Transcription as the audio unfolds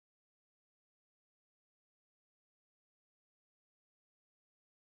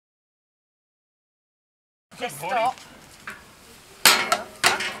Just stop.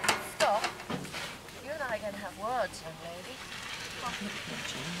 Stop. You and I are going to have words, young lady.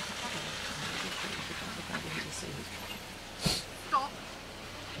 Stop.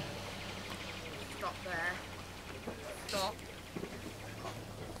 Stop there. Stop.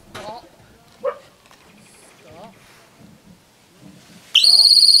 Stop. Stop. Stop.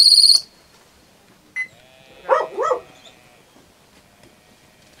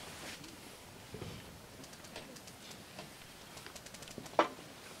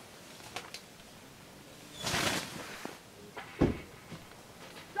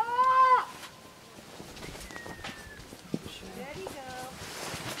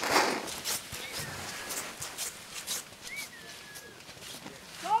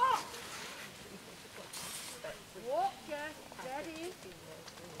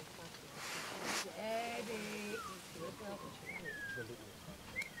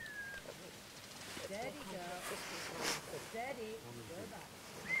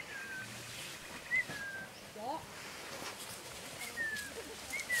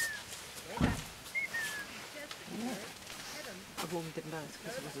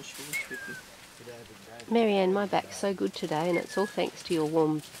 Marianne, my back's so good today, and it's all thanks to your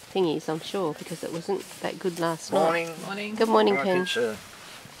warm thingies, I'm sure, because it wasn't that good last night. Morning. Good morning, Right, Ken. score.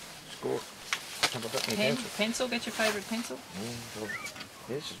 Have I got my Pencil, get your favourite pencil. well,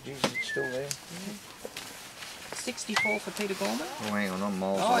 yes, it's still there. 64 for Peter Gorman. Oh, hang on, I'm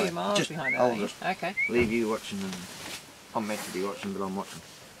miles Oh, away. you're miles Just, behind I'll that. just Okay. leave you watching. And I'm meant to be watching, but I'm watching.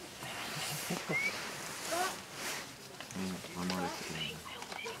 I might have to do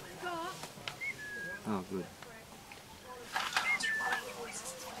that. Oh, good.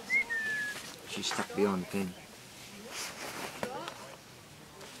 She's stuck behind the pen.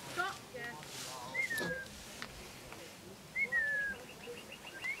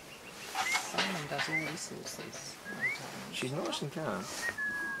 Simon does all whistles these. She's nice and calm.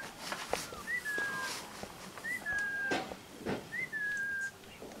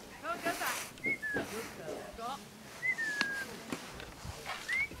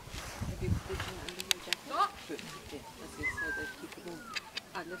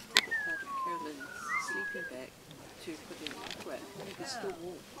 I lifted it out of Carolyn's sleeping bag to put in the wet. It was still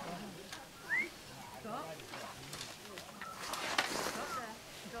warm. Stop. Stop there.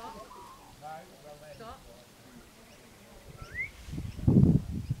 Stop. Stop. Stop.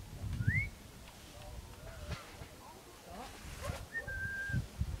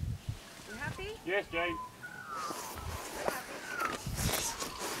 You happy? Yes, Jane.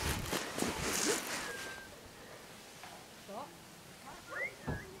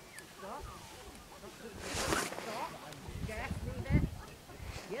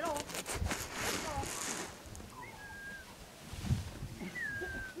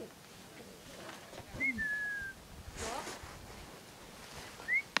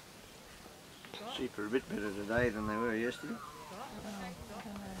 Sheep are a bit better today than they were yesterday.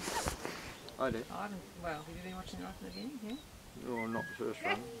 I did. Well, have you been watching it right from the beginning? Yeah. Oh, not the first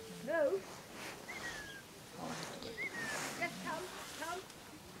run. No. Oh, Just come. Come.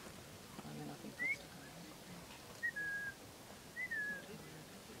 I mean, I think that's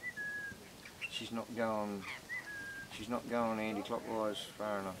She's not going anti-clockwise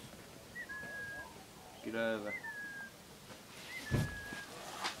far enough. Get over.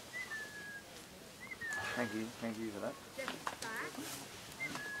 Thank you for that. Just back.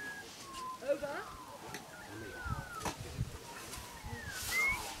 Over.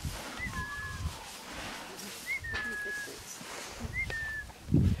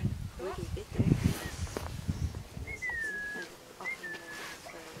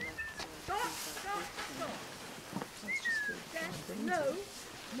 No.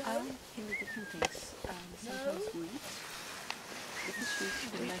 In the different things, sometimes weeds. Because sheep,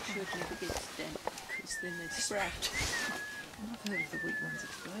 to make sure it never gets damp, because then they sprout. I've heard of the wheat ones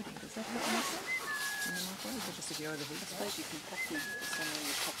exploding. Does that happen also? In the microwave, or just if you overheat? I suppose you can pop them somewhere in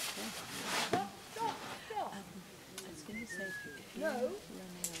the top too. I was going to say, if you're running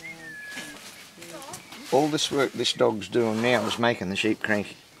around All this work this dog's doing now is making the sheep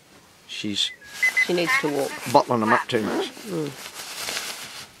cranky. She's She needs to walk. bottling them up too much.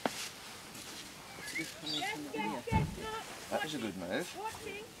 That was a good move.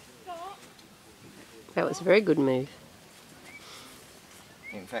 That was a very good move.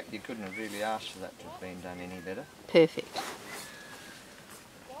 In fact, you couldn't have really asked for that to have been done any better. Perfect.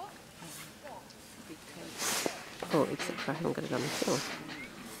 Oh, except for I haven't got it on the hill.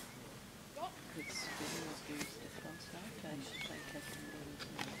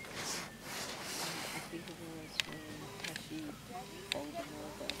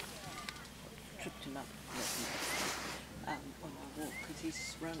 tripped him up.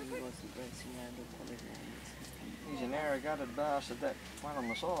 racing around or polygons. He's a narrow-gutted bastard, that one on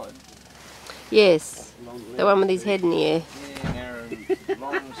the side. Yes, the one with his head in the air. Yeah, narrow,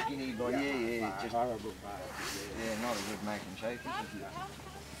 long, skinny, but yeah, just horrible bastard. Yeah, not a good making shape, is it?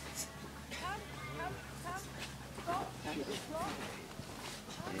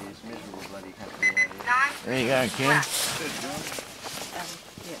 Yeah, it's miserable bloody country out here. There you go, Ken.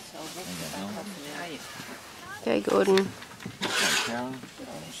 Yes, I'll walk back up an hour. Okay, Gordon. Karen,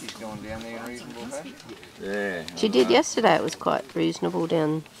 she's gone down there in reasonable fashion. Yeah. She did yesterday. It was quite reasonable down.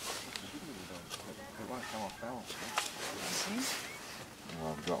 It won't come off balance.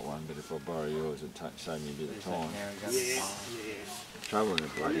 Well, I've got one, but if I borrow yours, it'd save me a bit of time. Yeah. Trouble in the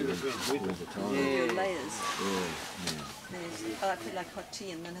bloody winter time. Your layers. Yeah. I feel like hot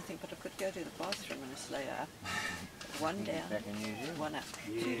tea, and then I think, but I could go to the bathroom and just lay up. One down, Back in New Zealand. one up,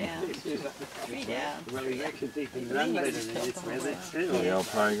 two down, three down. Well, he reckons he can run better than this weather too. The old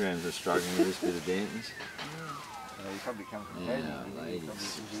programs are struggling with this bit of dampness. He probably come from Yeah, Tassie. ladies.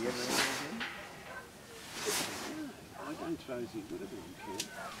 Is he ever in New Zealand? I don't suppose he would have been killed.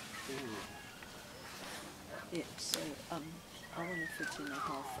 Yeah, so I want to fit in a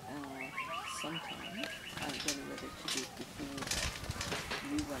half hour sometime. I don't know whether to do it before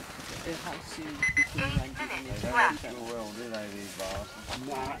you want to do how soon before you want to do They it. don't feel well, do they, these bastards?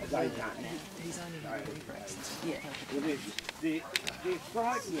 No, they don't. He's only had a breakfast. Yeah, Well, they're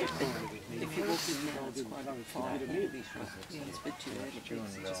frightened. if you walk in now, it's quite far. Bit of milk. Yeah, it's a bit too early. Chewing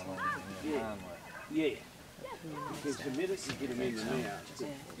It's it just on like, in the farm way. Yeah. Because the minute you get them in the mouth,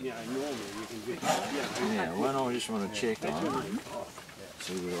 you know, normally you can get, Yeah, one I just want to check on,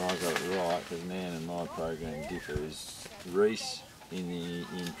 see whether I got it right, because Nan and my program differ, is Reese in the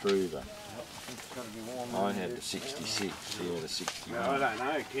Improver. It's got to be warm. I had the 66, she had a 61. I don't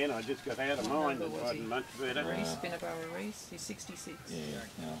know, Ken, I just got out of mine, it wasn't much better. Reese, Spinaborough Reese, he's 66. Yeah,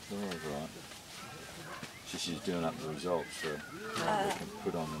 no, I thought I was right. She's doing up the results so we can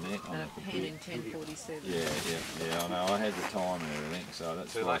put on the net. On And the a computer. pen in 1047. Yeah, I know, I had the time and everything, so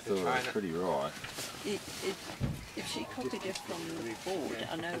that's why I thought I was pretty right. if she copied it from the board,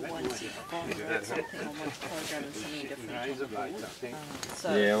 I know once Yvonne wrote something on one program and something different on the board.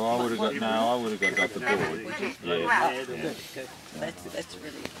 So Yeah, well, I would have got the board. Yeah. Good. That's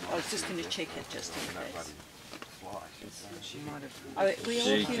really. I was just going to check it just in case. She might have. We all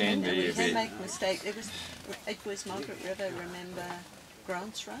She human can and be we a can bit- make mistakes. It was Margaret River, remember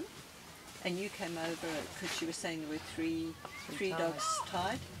Grant's Run? And you came over because she was saying there were three dogs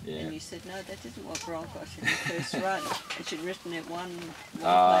tied. Yeah. And you said, no, that isn't what Grant got in the first run. And she'd written it one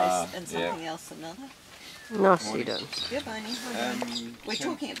place and something else another. No, she don't. Good morning. We're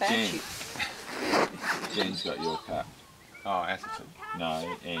talking about Jen. you. Jen's got your cup. Oh, Atherton.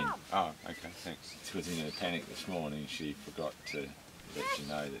 No, and Oh, okay, thanks. she was in a panic this morning, she forgot to let you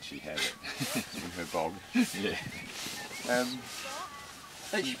know that she had it. In her bog. Yeah.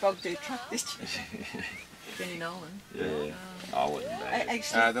 Oh, she bogged her truck, did she? Jenny Nolan. Yeah. I wasn't bad.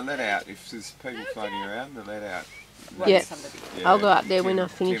 Actually, The let out, if there's people floating around, the let out. Yeah. somebody. I'll go up there when I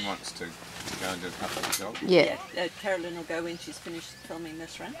finish. Tim wants to go and do a couple of jobs. Yeah. Carolyn will go when she's finished filming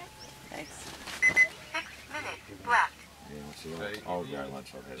this run. Thanks. Yeah, well, see, I'll go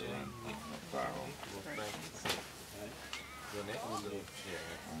once I've had a run. Not far off.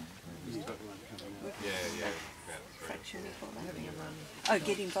 Yeah. Fraction before that. Oh,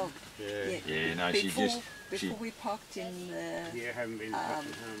 get involved. Yeah. Yeah, no, she just... Before we parked in the Yeah, haven't been fucking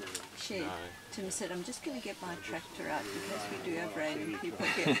home. shed, Tim said, I'm just going to get my tractor out in case we do have rain and people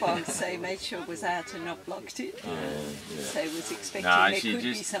get bogged, so he made sure it was out and not blocked in. So he was expecting No, there she could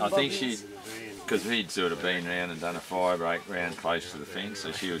be just, some I think she, boggies. because he'd sort of been around and done a fire break round close to the fence,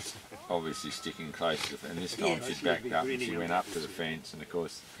 so she was obviously sticking close to the fence. And this time Yeah. she backed up and she went up to the fence, and of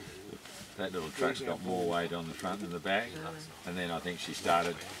course that little truck's got more weight on the front than the back. And then I think she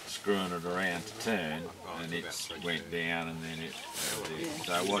started screwing it around to turn, and it went down, and then it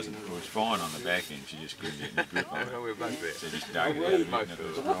so it was fine on the back end, she just couldn't get any grip on it. We're both there. So just dug it out of it and it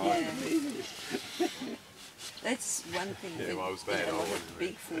was right. That's one thing that well, I was a bad. lot of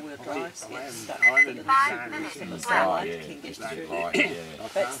big four-wheel drives get stuck I with haven't the been so Oh, light yeah, can get it's a bit through. light, yeah.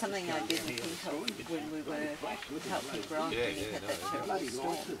 That's something I didn't think of when we were helping Grant when he had that terrible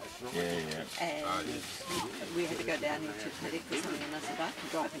storm. Yeah. And we had to go down into paddock or something, and I said, I can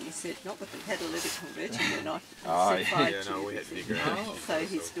drive, and he said, not with the catalytic converter, you're not. Oh, I said, yeah. "Fine, We had to dig too." around. So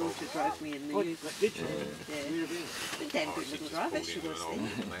his daughter drove me in the ute. Yeah. A damn good little driver she was then.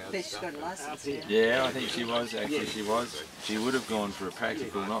 But she's got a license now. Yeah, I think she was was, actually she was. She would have gone for a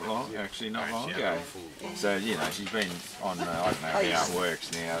practical not long ago. So, you know, she's been on, I don't know how it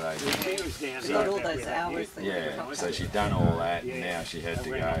works now. They've got all those hours. Yeah, so she'd done all that, and now she had to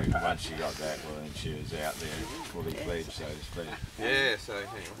go. Once she got that, well, then she was out there fully fledged, so to speak. Yeah, so hang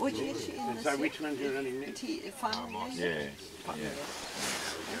on. Well, yeah, she in the So which one's your running next? Yeah, yeah.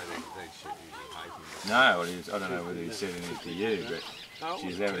 No, well, I don't know whether he said anything to you, but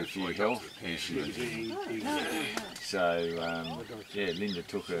she's having a few health issues. So, yeah, Linda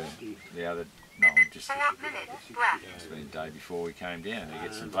took her the other, it's been the day before we came down to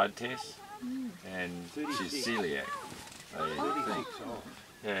get some blood tests, and she's celiac.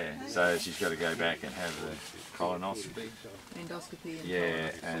 Yeah, so she's got to go back and have the colonoscopy. Endoscopy. Yeah,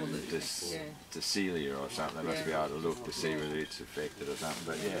 and dycelia or something. They must be able to look to see whether it's affected or something.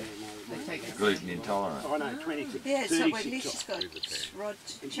 But yeah, gluten intolerant. I know, 26. Yeah, so at least she's got Rod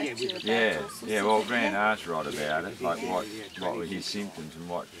to chat to you about all sorts Yeah. of Well, things. Grant asked Rod about it, like what were his symptoms and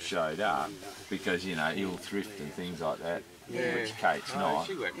what showed up, because you know ill thrift and things like that, which Kate's not.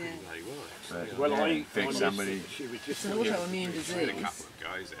 She worked pretty bloody well. But Well, yeah, I affect somebody. It's an autoimmune disease.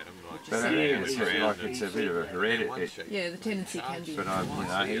 Goes at him like. But I mean, it's a bit of a hereditary. Yeah, the tendency can be. But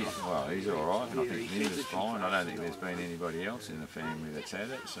he's all right, and I think Linda's fine. I don't think there's been anybody else in the family that's had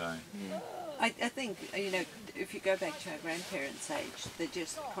it. So I think, you know, if you go back to our grandparents' age, they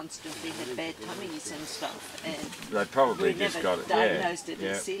just constantly had bad tummies and stuff, and they probably we just never got it. diagnosed it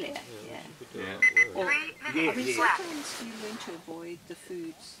as celiac. Yeah. Or, I mean, sometimes you learn to avoid the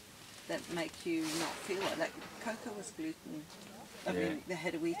foods that make you not feel well. Like Coco was gluten. I mean, they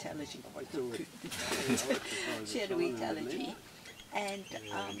had a wheat allergy. She had a wheat allergy. And,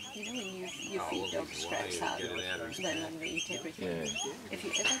 you know, when you feed dogs scraps out, they don't eat everything. If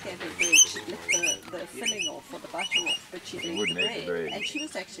you ever gave her bread, she'd lick the filling off or the butter off, but she'd eat the bread. And she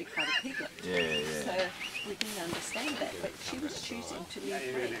was actually quite a piglet. So we didn't understand that, but she was choosing to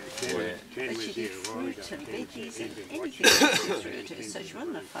leave bread. But she'd eat fruit and veggies and anything that she threw at her, so she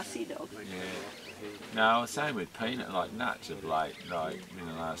wasn't a fussy dog. No, same with peanut, like nuts of late, like in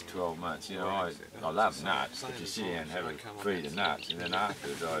the last 12 months. You know, I love nuts, but you sit down and have a feed of nuts, and then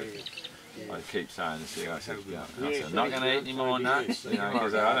afterwards I keep saying this thing, I said, I'm not going to eat any more nuts, you know,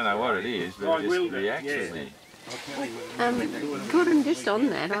 because I don't know what it is, but it just reacts with me. Gordon, just on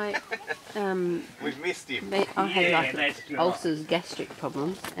that, We've missed him. I had like ulcers, gastric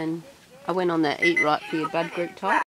problems, and I went on that Eat Right for Your Blood group type.